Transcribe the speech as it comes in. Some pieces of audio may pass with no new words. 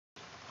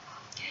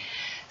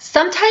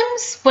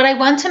Sometimes when I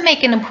want to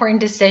make an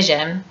important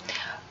decision,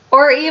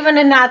 or even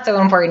a not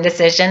so important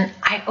decision,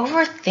 I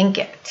overthink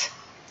it.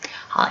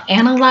 I'll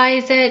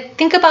analyze it,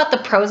 think about the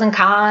pros and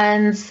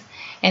cons,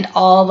 and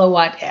all the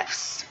what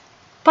ifs.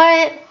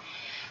 But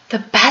the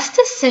best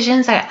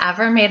decisions I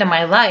ever made in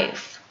my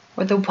life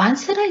were the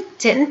ones that I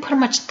didn't put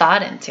much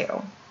thought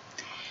into.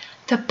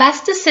 The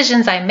best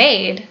decisions I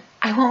made,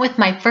 I went with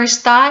my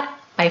first thought,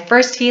 my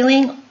first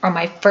feeling, or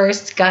my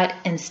first gut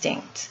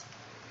instinct.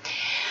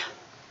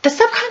 The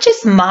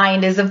subconscious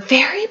mind is a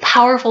very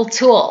powerful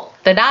tool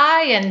that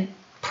I and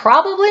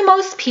probably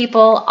most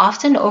people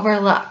often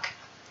overlook.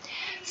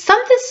 Some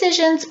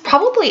decisions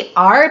probably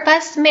are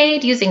best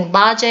made using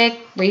logic,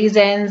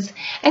 reasons,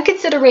 and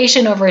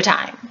consideration over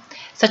time,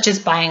 such as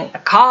buying a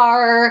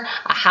car,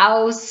 a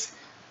house,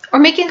 or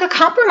making a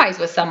compromise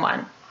with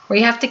someone, where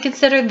you have to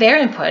consider their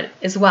input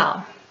as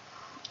well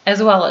as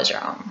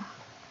your own.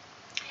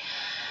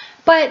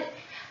 But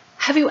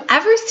have you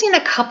ever seen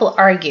a couple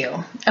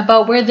argue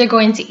about where they're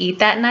going to eat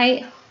that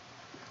night?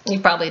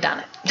 You've probably done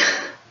it.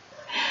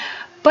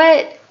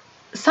 But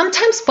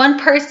sometimes one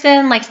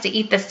person likes to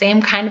eat the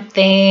same kind of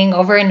thing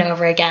over and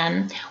over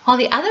again, while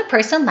the other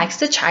person likes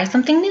to try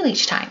something new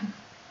each time.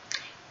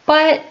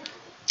 But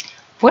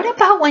what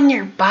about when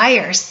you're by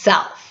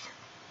yourself?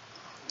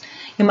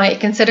 You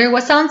might consider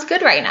what sounds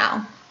good right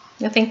now.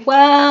 You think,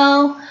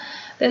 well,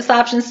 this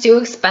option's too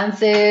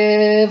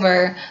expensive,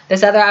 or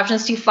this other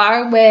option's too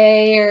far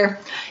away, or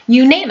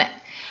you name it,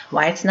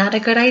 why it's not a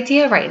good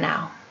idea right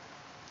now.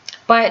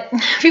 But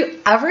have you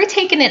ever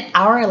taken an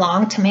hour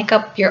long to make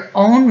up your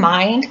own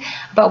mind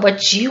about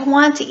what you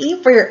want to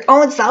eat for your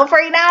own self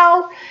right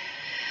now?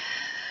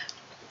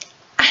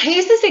 I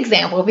use this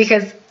example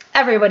because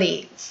everybody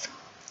eats.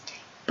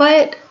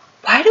 But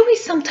why do we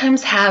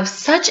sometimes have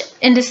such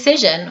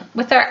indecision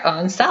with our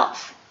own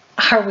self?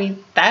 Are we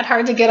that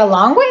hard to get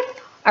along with?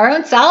 Our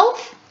own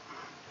self?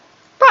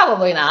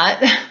 Probably not,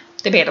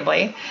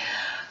 debatably.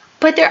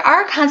 But there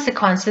are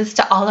consequences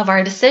to all of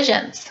our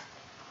decisions,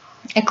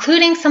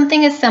 including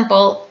something as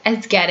simple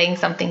as getting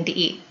something to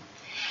eat.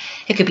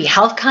 It could be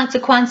health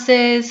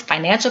consequences,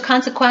 financial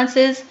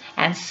consequences,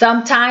 and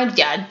sometimes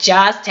you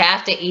just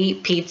have to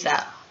eat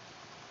pizza.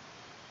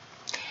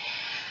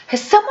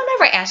 Has someone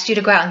ever asked you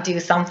to go out and do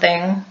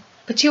something,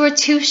 but you were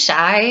too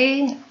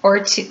shy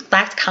or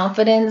lacked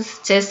confidence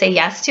to say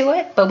yes to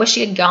it, but wish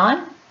you had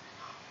gone?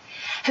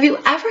 Have you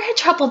ever had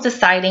trouble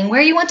deciding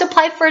where you want to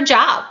apply for a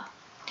job?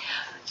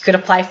 You could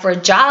apply for a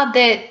job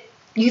that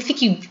you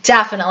think you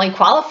definitely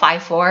qualify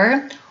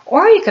for,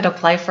 or you could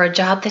apply for a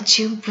job that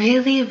you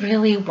really,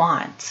 really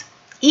want,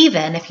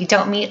 even if you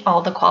don't meet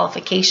all the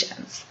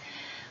qualifications.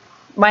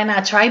 Why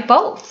not try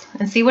both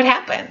and see what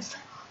happens?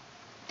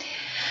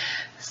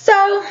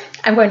 So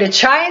I'm going to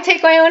try and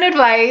take my own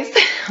advice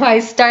by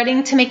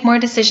starting to make more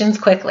decisions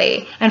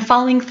quickly and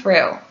following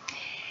through.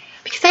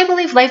 Because I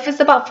believe life is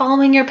about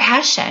following your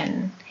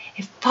passion.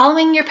 If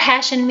following your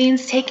passion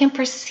means taking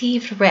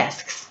perceived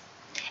risks,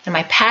 and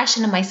my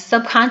passion and my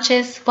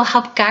subconscious will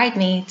help guide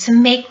me to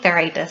make the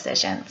right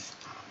decisions.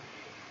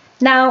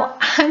 Now,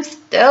 I'm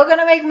still going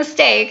to make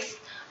mistakes,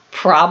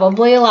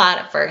 probably a lot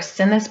at first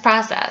in this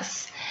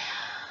process.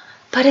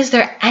 But is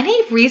there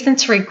any reason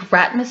to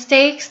regret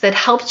mistakes that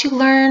helped you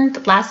learn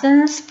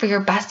lessons for your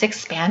best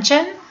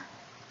expansion?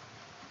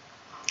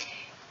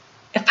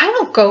 If I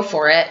don't go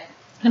for it,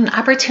 an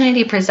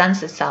opportunity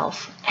presents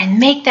itself, and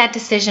make that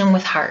decision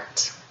with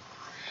heart.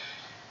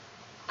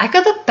 I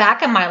could look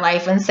back at my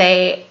life and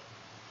say,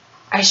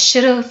 I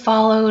should have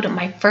followed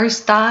my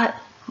first thought,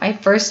 my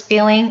first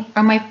feeling,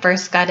 or my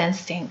first gut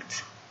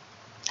instinct.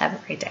 Have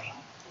a great day.